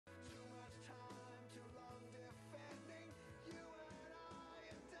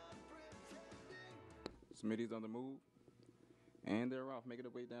Smitty's on the move. And they're off, making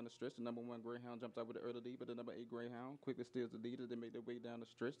their way down the stretch. The number 1 Greyhound jumps out with the early lead, but the number 8 Greyhound quickly steals the lead as they make their way down the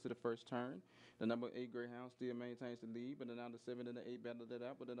stretch to the first turn. The number 8 Greyhound still maintains the lead, but now the 7 and the 8 battled it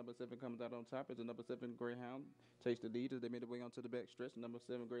out, but the number 7 comes out on top as the number 7 Greyhound takes the lead as they make their way onto the back stretch. The number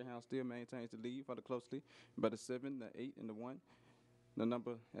 7 Greyhound still maintains the lead, followed closely by the 7, the 8, and the 1. The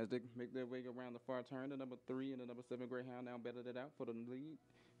number, as they make their way around the far turn, the number 3 and the number 7 Greyhound now battled it out for the lead.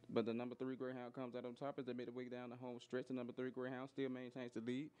 But the number 3 Greyhound comes out on top as they make their way down the home stretch. The number 3 Greyhound still maintains the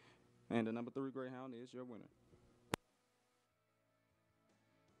lead. And the number 3 Greyhound is your winner.